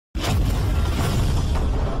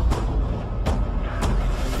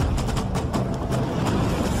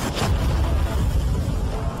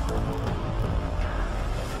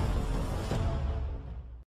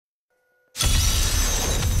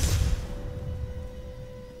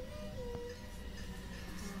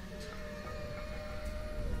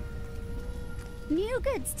New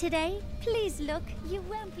goods today. Please look, you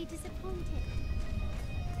won't be disappointed.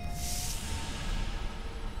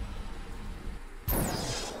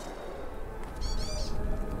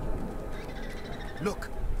 Look,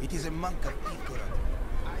 it is a monk of Horadrim.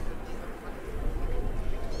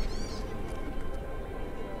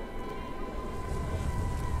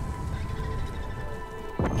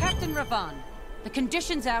 Captain Ravan, the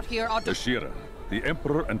conditions out here are... Ashira, the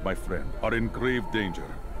Emperor and my friend are in grave danger.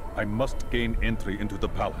 I must gain entry into the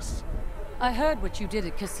palace. I heard what you did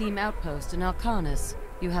at Qasim Outpost in Alcanis.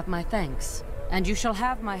 You have my thanks, and you shall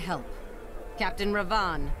have my help. Captain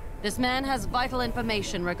Ravan, this man has vital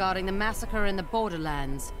information regarding the massacre in the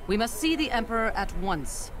Borderlands. We must see the Emperor at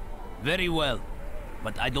once. Very well,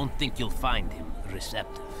 but I don't think you'll find him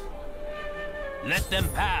receptive. Let them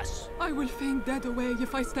pass! I will faint dead away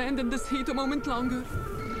if I stand in this heat a moment longer.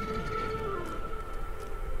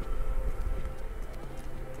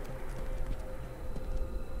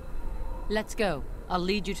 Let's go. I'll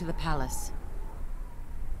lead you to the palace.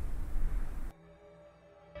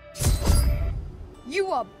 You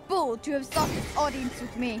are bold to have sought this audience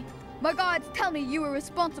with me. My guards tell me you were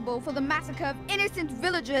responsible for the massacre of innocent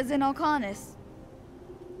villagers in Alcanis.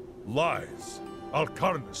 Lies.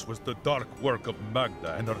 Alcarnus was the dark work of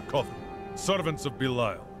Magda and her coven, servants of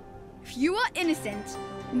Belial. If you are innocent,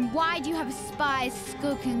 then why do you have spies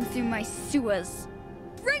skulking through my sewers?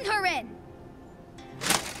 Bring her in!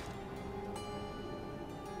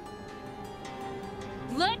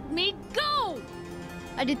 Let me go!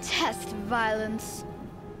 I detest violence.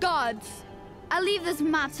 Guards, I leave this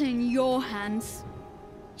matter in your hands.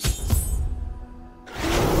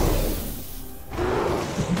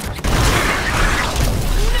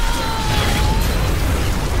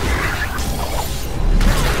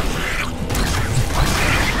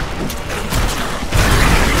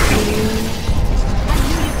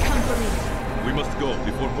 We must go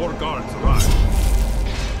before more guards arrive.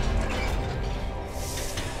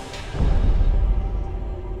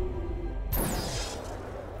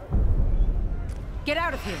 Get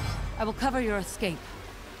out of here. I will cover your escape.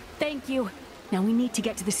 Thank you. Now we need to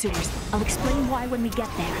get to the sewers. I'll explain why when we get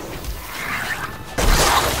there.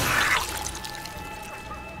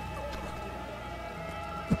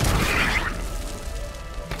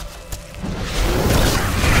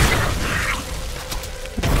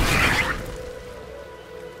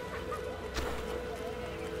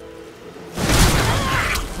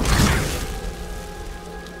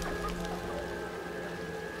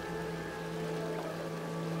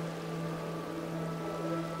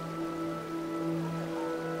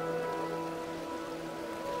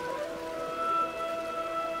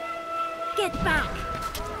 Get back!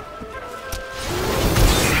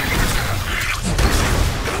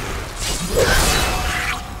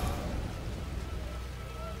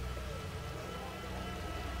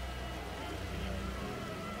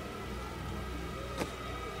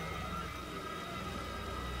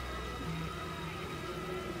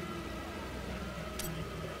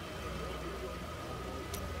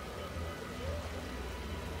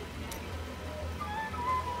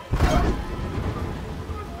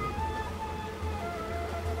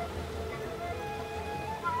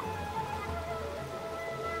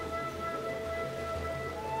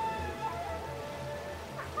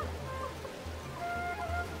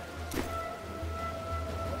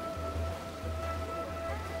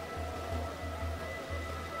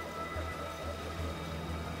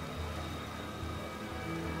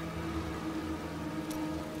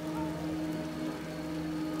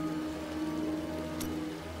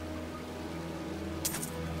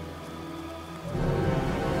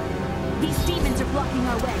 These demons are blocking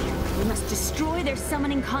our way. We must destroy their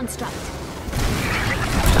summoning construct.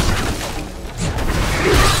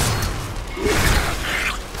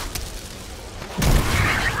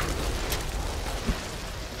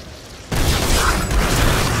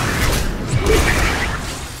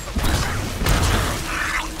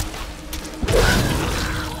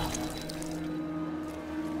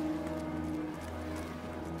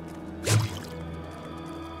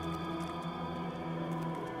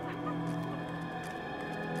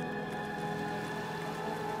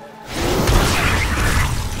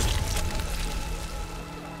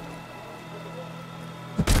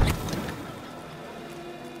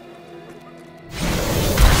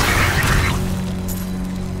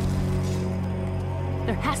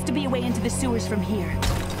 There has to be a way into the sewers from here.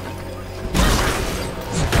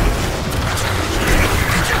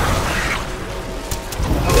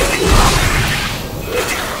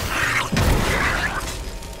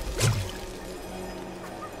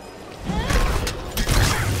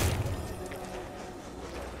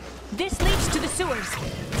 This leads to the sewers.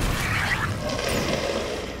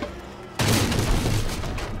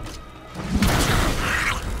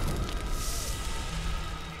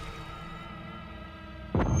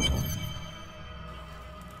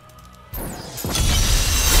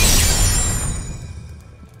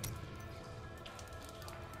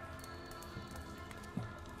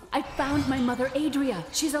 I found my mother Adria.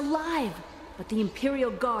 She's alive. But the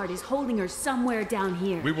Imperial Guard is holding her somewhere down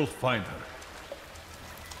here. We will find her.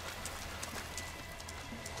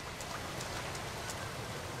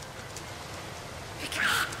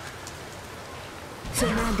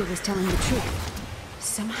 So Manda was telling the truth.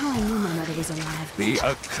 Somehow I knew my mother was alive. The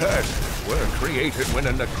accursed were created when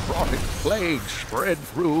a necrotic plague spread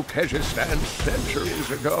through Kyrgyzstan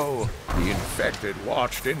centuries ago. The infected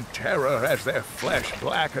watched in terror as their flesh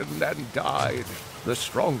blackened and died. The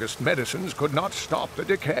strongest medicines could not stop the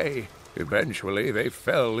decay. Eventually, they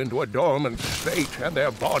fell into a dormant state, and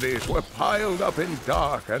their bodies were piled up in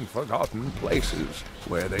dark and forgotten places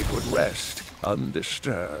where they could rest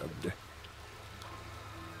undisturbed.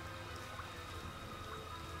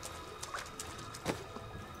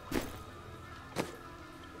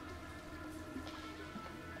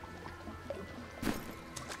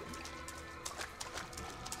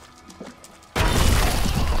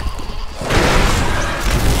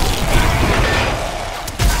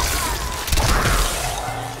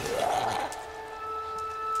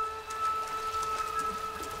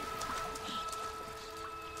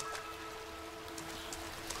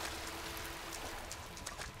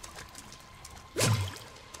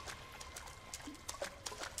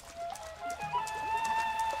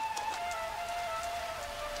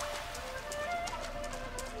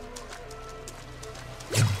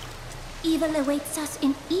 Evil awaits us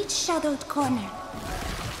in each shadowed corner.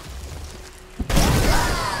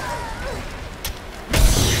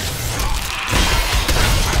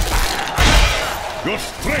 Your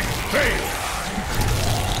strength fails!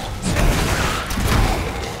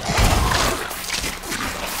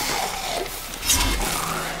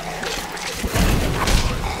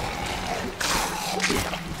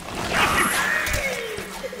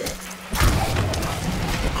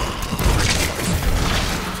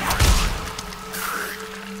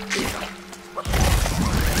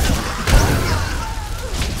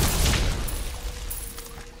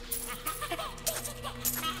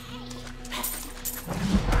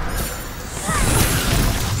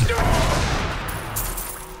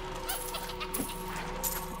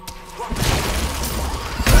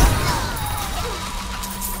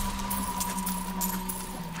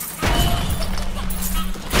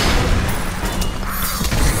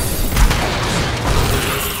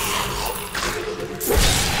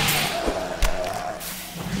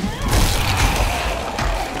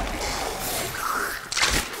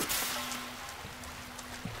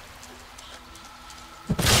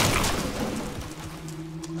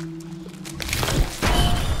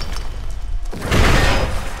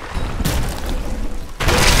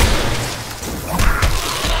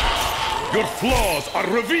 Your flaws are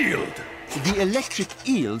revealed! The electric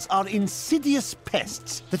eels are insidious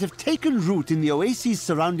pests that have taken root in the oases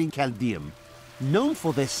surrounding Caldeum. Known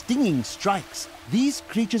for their stinging strikes, these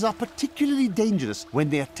creatures are particularly dangerous when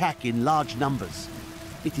they attack in large numbers.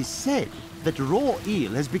 It is said that raw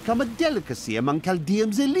eel has become a delicacy among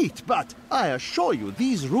Caldeum's elite, but I assure you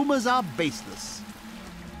these rumors are baseless.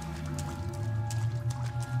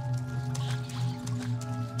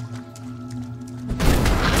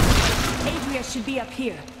 Adria should be up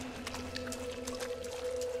here.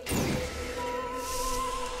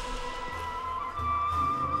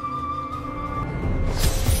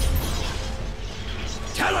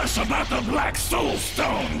 Tell us about the Black Soul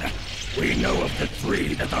Stone! We know of the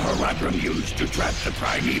 3 that the Horadrim used to trap the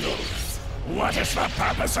primevals. What is the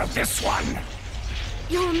purpose of this one?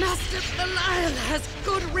 Your master Belial has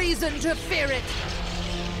good reason to fear it.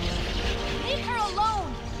 Leave her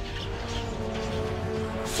alone!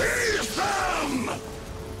 Seize them!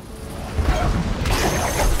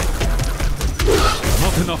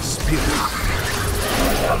 Not enough spirit.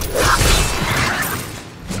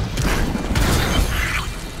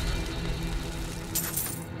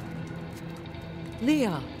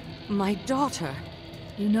 Leah, my daughter.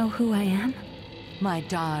 You know who I am? My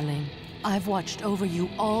darling, I've watched over you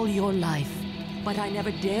all your life, but I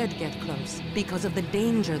never dared get close because of the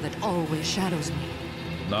danger that always shadows me.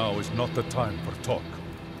 Now is not the time for talk.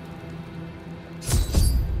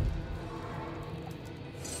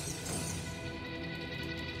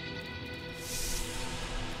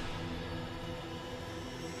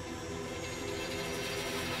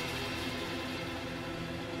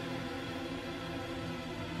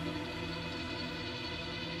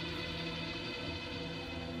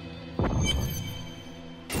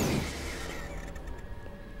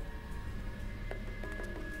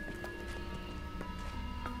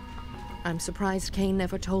 I'm surprised Cain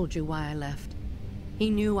never told you why I left. He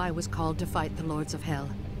knew I was called to fight the Lords of Hell,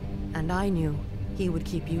 and I knew he would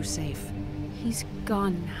keep you safe. He's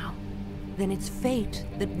gone now. Then it's fate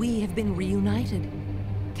that we have been reunited.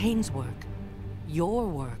 Cain's work, your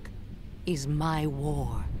work, is my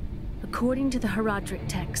war. According to the Horadrim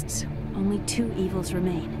texts, only 2 evils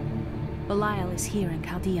remain. Belial is here in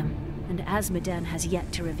Caldeum, and Azmodan has yet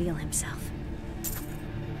to reveal himself.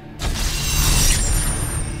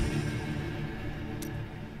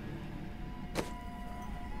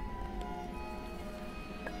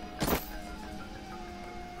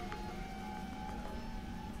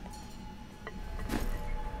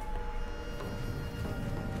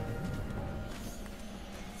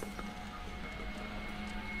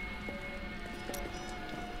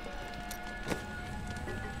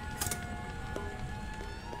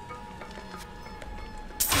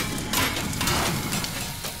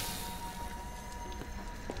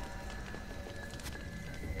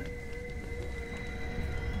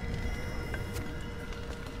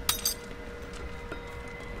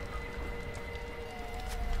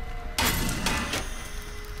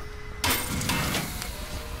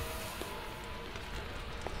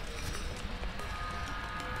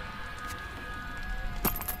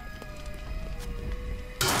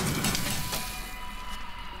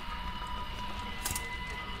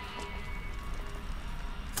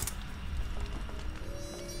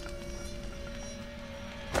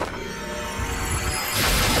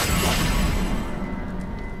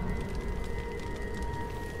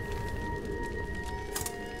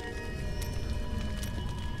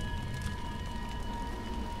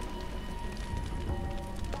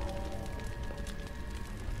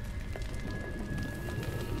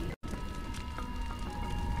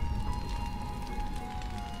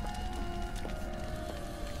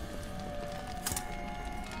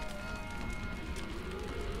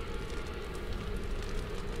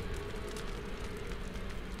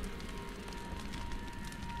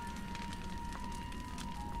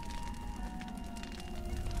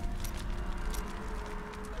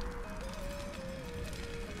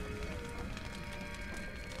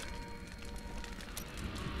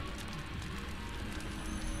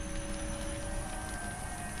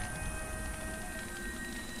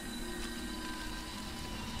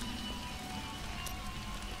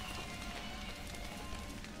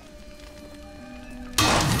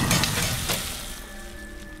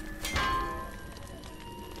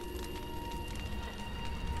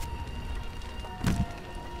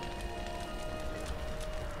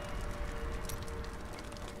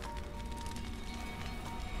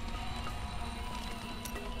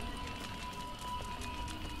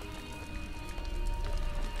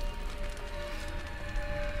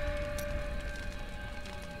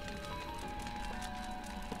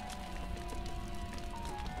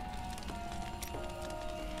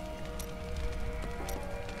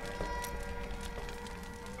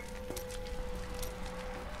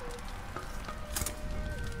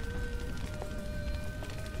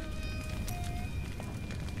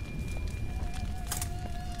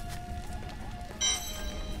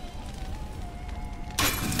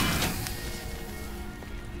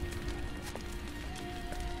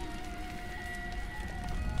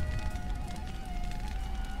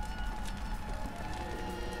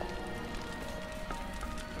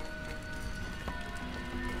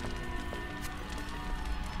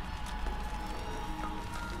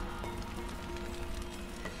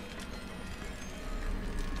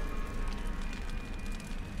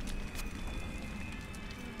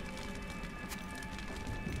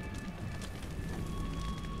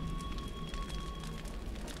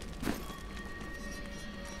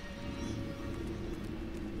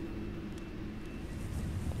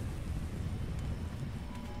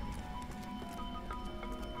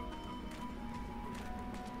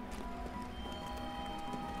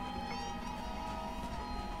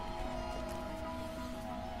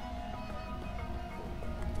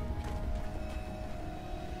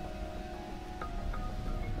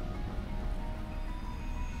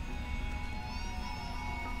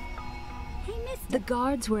 The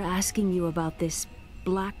guards were asking you about this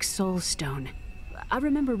Black Soul Stone. I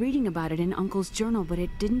remember reading about it in Uncle's journal, but it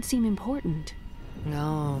didn't seem important.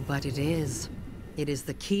 No, but it is. It is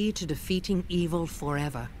the key to defeating evil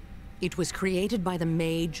forever. It was created by the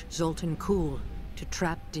mage Zoltan Kuhl to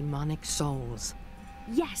trap demonic souls.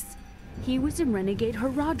 Yes, he was a renegade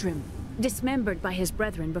Horadrim, dismembered by his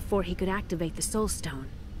brethren before he could activate the Soul Stone.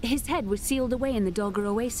 His head was sealed away in the Dulgar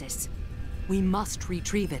Oasis. We must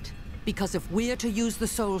retrieve it, because if we're to use the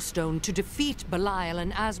Soul Stone to defeat Belial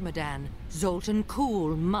and Azmodan, Zoltan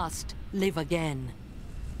Kuhl must live again.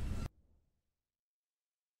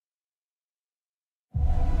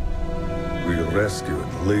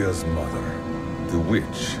 rescued Leah's mother, the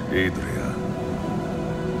witch Adria.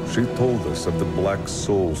 She told us of the Black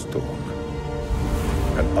Soul Stone,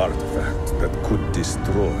 an artifact that could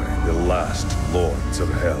destroy the last lords of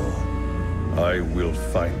hell. I will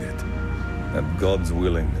find it, and God's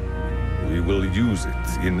willing, we will use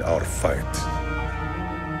it in our fight.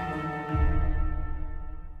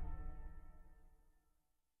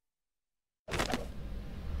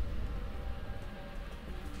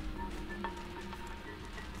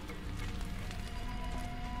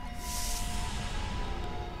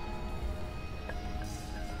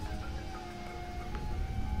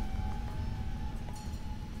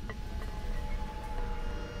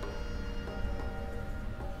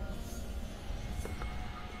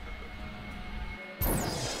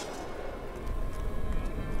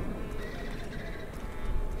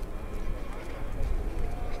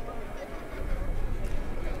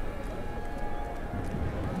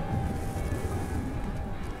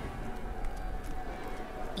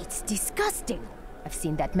 It's disgusting. I've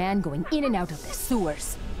seen that man going in and out of the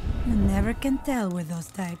sewers. You never can tell with those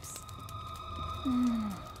types.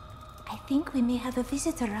 I think we may have a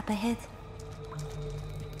visitor up ahead.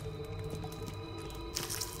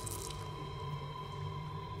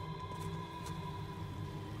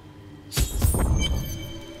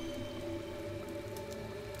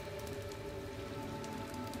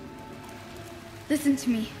 Listen to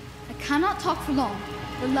me. I cannot talk for long.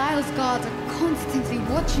 Belial's guards are constantly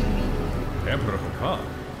watching me. Emperor Hakan?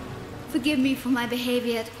 Forgive me for my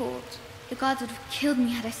behavior at court. The gods would have killed me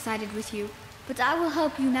had I sided with you. But I will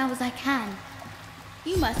help you now as I can.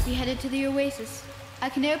 You must be headed to the oasis. I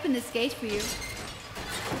can open this gate for you.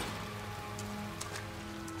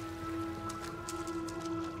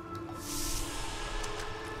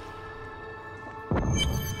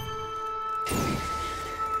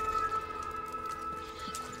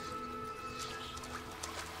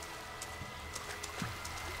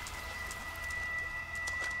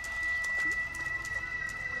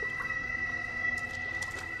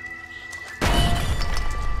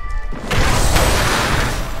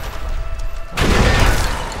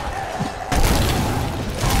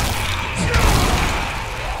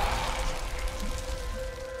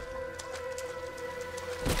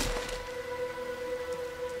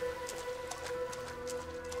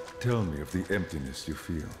 Tell me of the emptiness you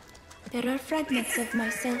feel. There are fragments of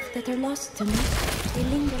myself that are lost to me. They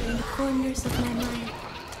linger in the corners of my mind.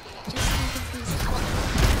 Just like a physical.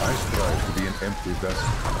 I strive to be an empty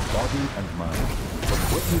vessel, body and mind. But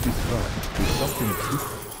what you describe is something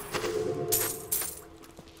different.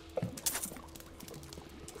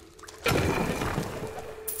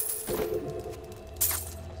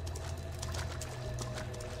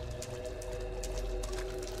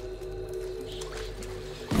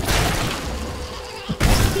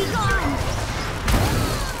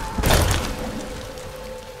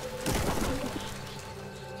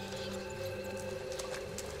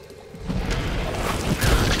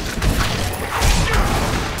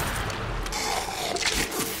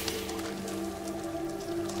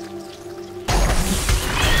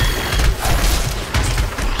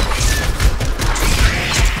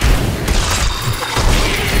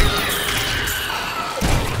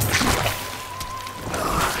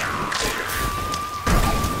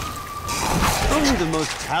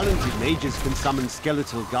 Talented mages can summon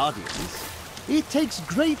skeletal guardians. It takes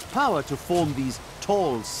great power to form these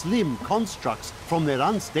tall, slim constructs from their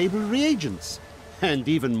unstable reagents, and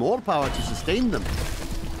even more power to sustain them.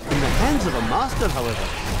 In the hands of a master, however,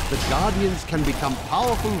 the guardians can become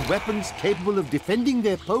powerful weapons capable of defending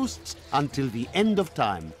their posts until the end of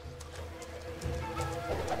time.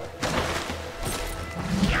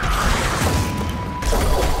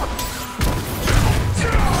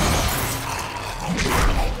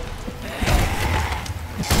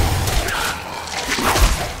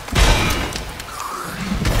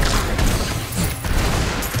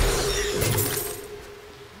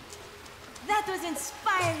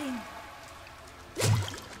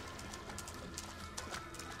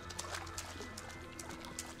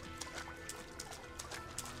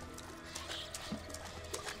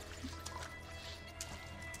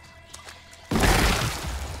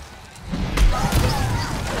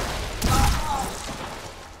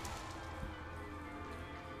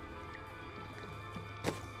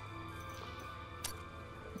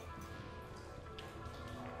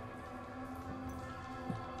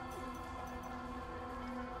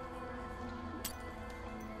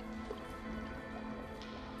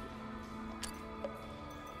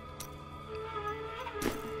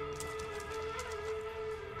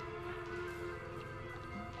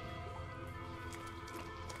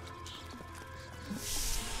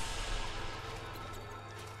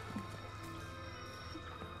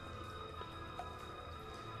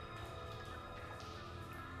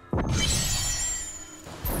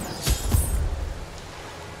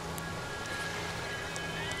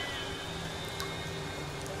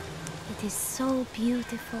 It is so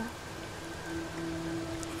beautiful.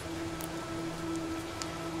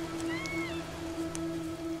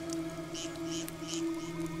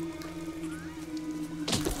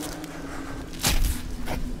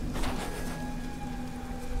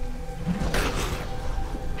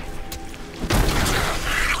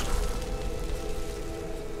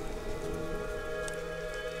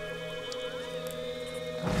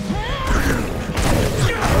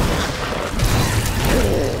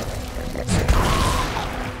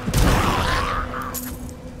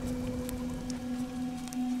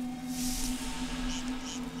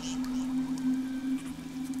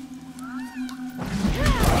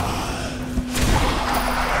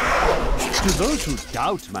 To those who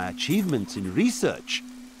doubt my achievements in research,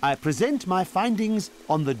 I present my findings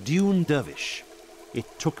on the Dune Dervish. It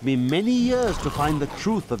took me many years to find the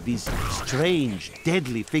truth of these strange,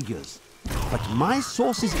 deadly figures. But my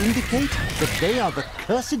sources indicate that they are the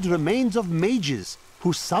cursed remains of mages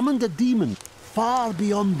who summoned a demon far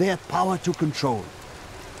beyond their power to control.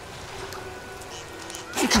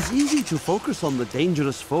 It is easy to focus on the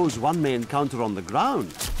dangerous foes one may encounter on the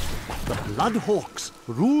ground. The Bloodhawks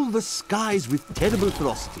rule the skies with terrible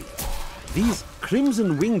ferocity. These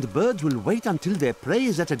crimson-winged birds will wait until their prey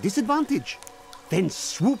is at a disadvantage, then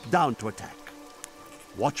swoop down to attack.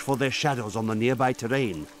 Watch for their shadows on the nearby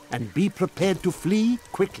terrain, and be prepared to flee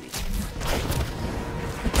quickly.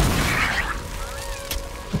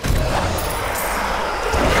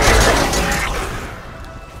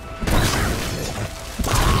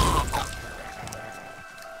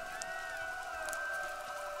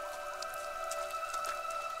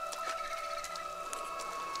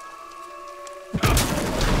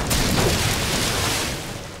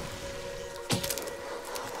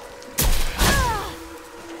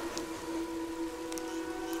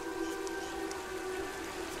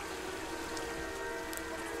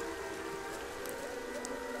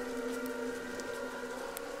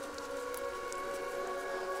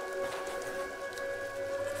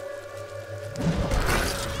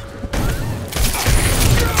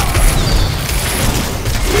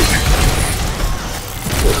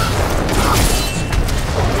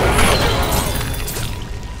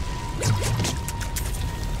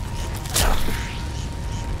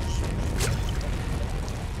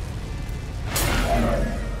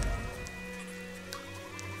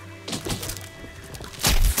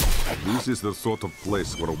 This is the sort of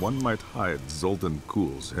place where one might hide Zoltan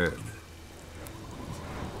Kuhl's head.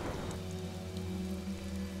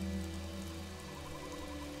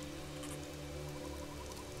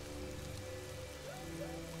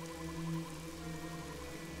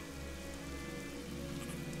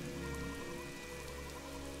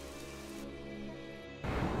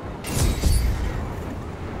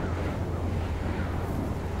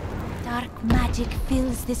 Dark magic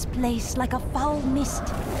fills this place like a foul mist.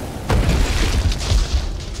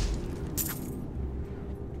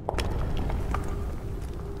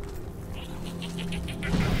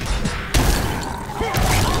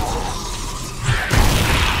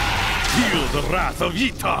 The wrath of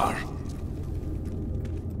Yitar!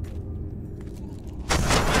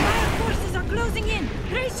 Our forces are closing in!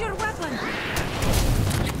 Raise your weapon!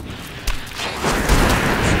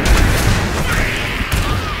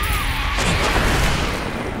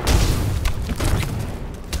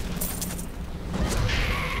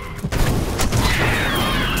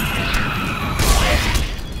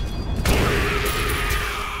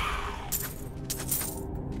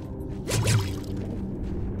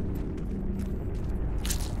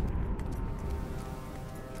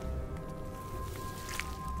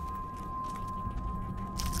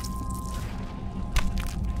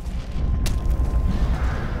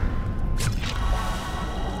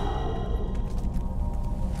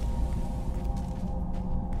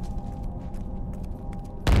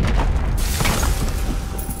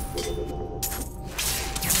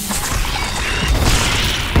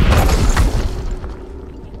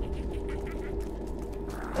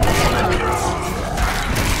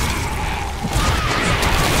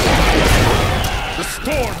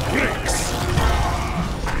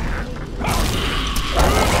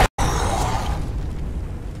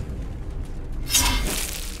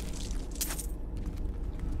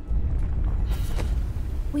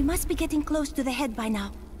 We must be getting close to the head by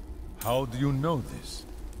now. How do you know this?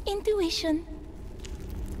 Intuition.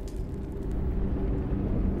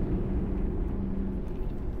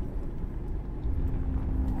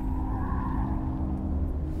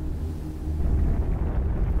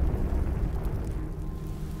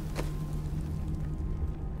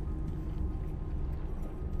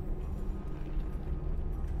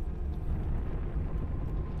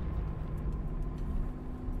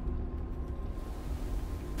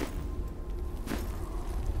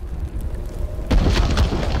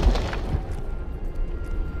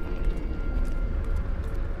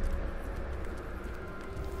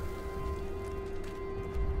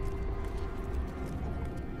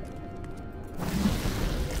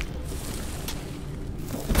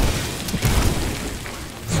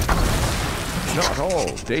 Not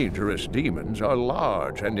all dangerous demons are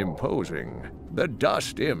large and imposing. The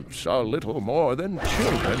dust imps are little more than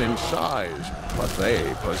children in size, but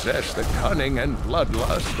they possess the cunning and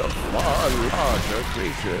bloodlust of far larger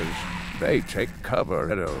creatures. They take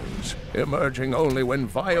cover in shadows, emerging only when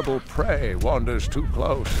viable prey wanders too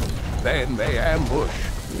close. Then they ambush,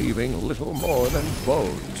 leaving little more than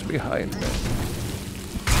bones behind them.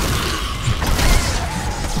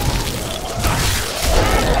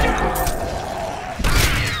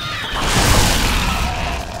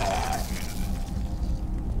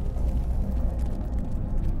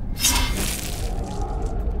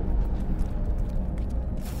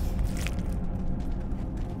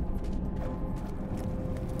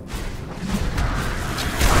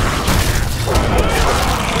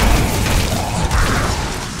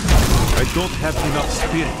 I don't have enough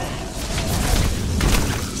spirit.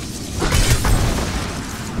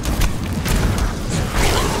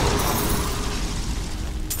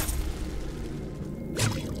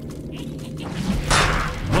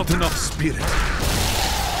 Not enough spirit.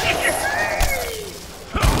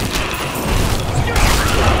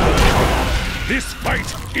 This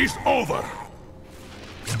fight is over!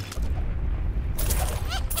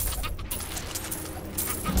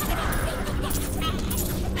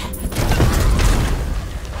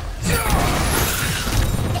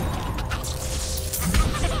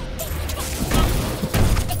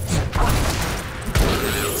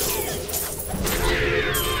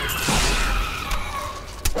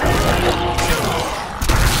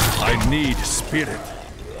 I need spirit.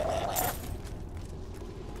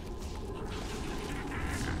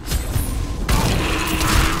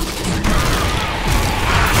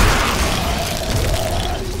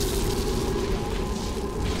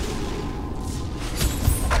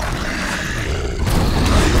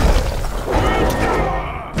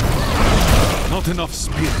 Not enough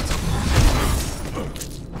spirit.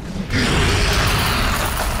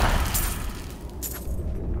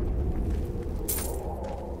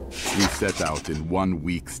 We set out in 1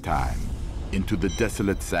 week's time into the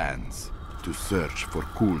desolate sands to search for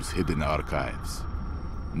Kul's hidden archives.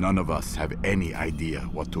 None of us have any idea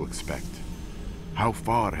what to expect. How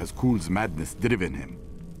far has Kul's madness driven him?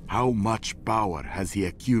 How much power has he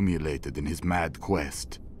accumulated in his mad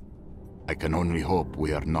quest? I can only hope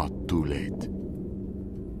we are not too late.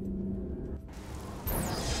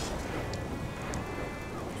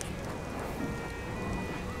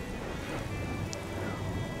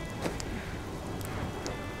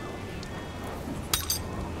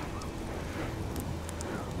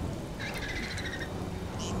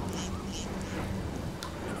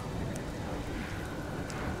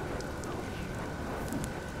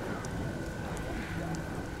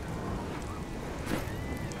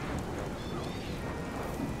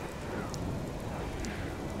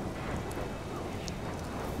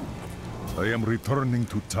 I am returning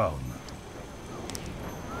to town.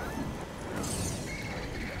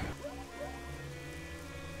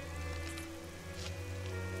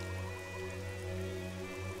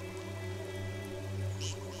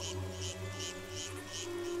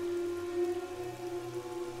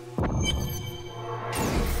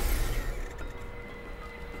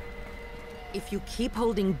 If you keep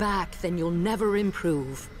holding back, then you'll never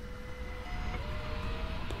improve.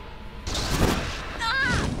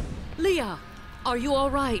 Leah, are you all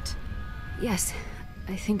right? Yes,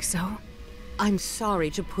 I think so. I'm sorry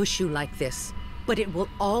to push you like this, but it will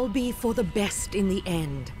all be for the best in the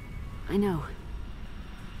end. I know.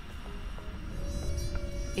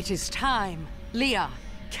 It is time. Leah,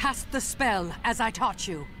 cast the spell as I taught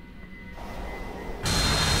you.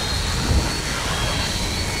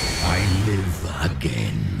 I live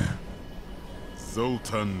again.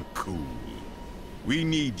 Zoltan Kul. We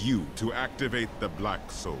need you to activate the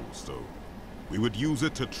Black Soul Stone. We would use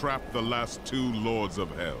it to trap the last 2 Lords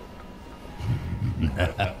of Hell.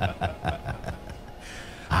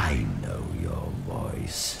 I know your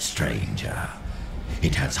voice, stranger.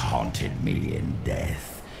 It has haunted me in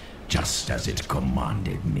death, just as it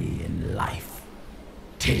commanded me in life.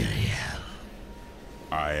 Tyrael.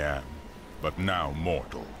 I am, but now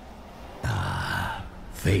mortal. Ah,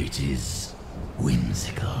 fate is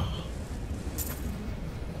whimsical.